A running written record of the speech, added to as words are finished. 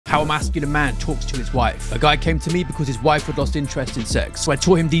How a masculine man talks to his wife. A guy came to me because his wife had lost interest in sex. So I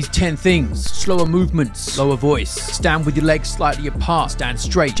taught him these 10 things. Slower movements, lower voice. Stand with your legs slightly apart, stand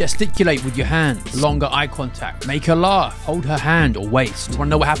straight. Gesticulate with your hands. Longer eye contact. Make her laugh. Hold her hand or waist. Want to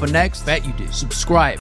know what happened next? Bet you do. Subscribe.